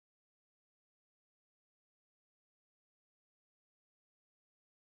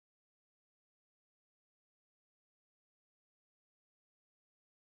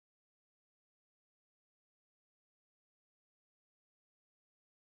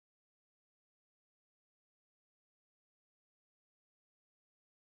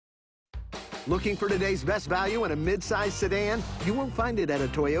Looking for today's best value in a midsize sedan? You won't find it at a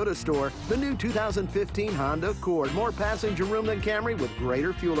Toyota store. The new 2015 Honda Accord. More passenger room than Camry with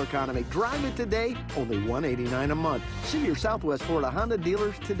greater fuel economy. Drive it today, only $189 a month. See your Southwest Florida Honda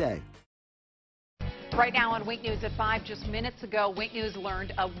dealers today. Right now on Wink News at 5, just minutes ago, Wink News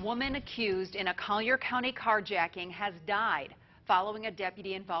learned a woman accused in a Collier County carjacking has died following a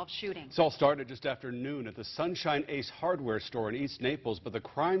deputy-involved shooting. It's all started just after noon at the Sunshine Ace hardware store in East Naples, but the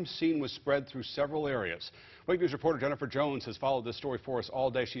crime scene was spread through several areas. Wink News reporter Jennifer Jones has followed this story for us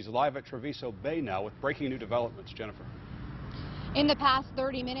all day. She's live at Treviso Bay now with breaking new developments. Jennifer. In the past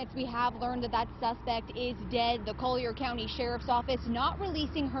 30 minutes, we have learned that suspect is dead. The Collier County Sheriff's Office not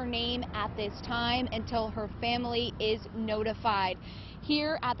releasing her name at this time until her family is notified.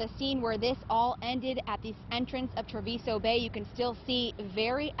 Here at the scene where this all ended at the entrance of Treviso Bay, you can still see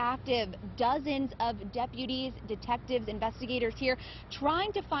very active dozens of deputies, detectives, investigators here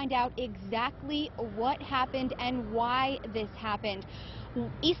trying to find out exactly what happened and why this happened.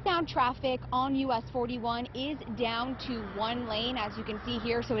 Eastbound traffic on US 41 is down to one lane, as you can see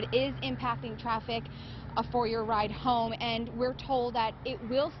here, so it is impacting traffic for your ride home, and we're told that it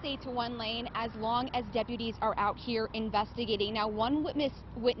will stay to one lane as long as deputies are out here investigating. Now, one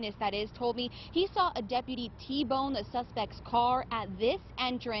witness that is told me he saw a deputy T-bone the suspect's car at this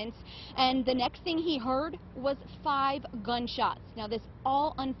entrance, and the next thing he heard was 5 gunshots. Now, this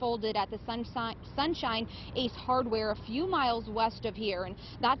all unfolded at the Sunshine Ace hardware a few miles west of here, and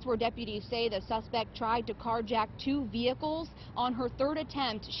that's where deputies say the suspect tried to carjack 2 vehicles. On her third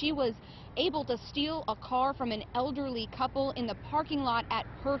attempt, she was able to steal a car from an elderly couple in the parking lot at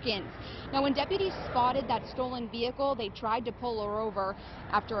Perkins. Now, when deputies spotted that stolen vehicle, they tried to pull her over.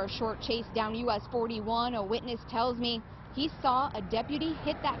 After a short chase down US 41, a witness tells me he saw a deputy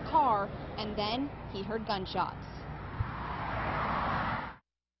hit that car, and then he heard gunshots.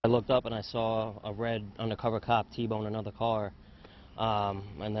 I looked up and I saw a red undercover cop T-bone another car,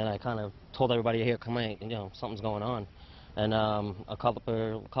 and then I kind of told everybody here, come in, something's going on. And a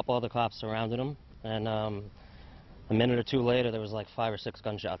couple other cops surrounded him, and a minute or two later there was like 5 or 6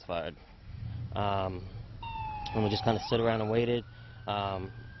 gunshots fired. And we just kind of stood around and waited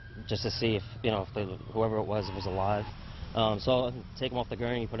just to see if whoever it was alive. So I take him off the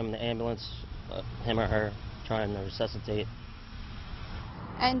gurney, put him in the ambulance, him or her, trying to resuscitate.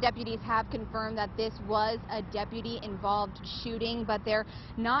 And deputies have confirmed that this was a deputy-involved shooting, but they're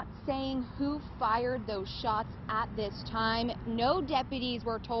not saying who fired those shots at this time. No deputies,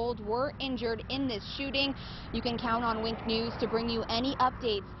 we're told, were injured in this shooting. You can count on Wink News to bring you any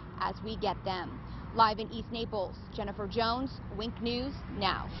updates as we get them. Live in East Naples, Jennifer Jones, Wink News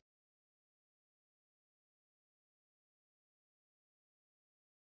now.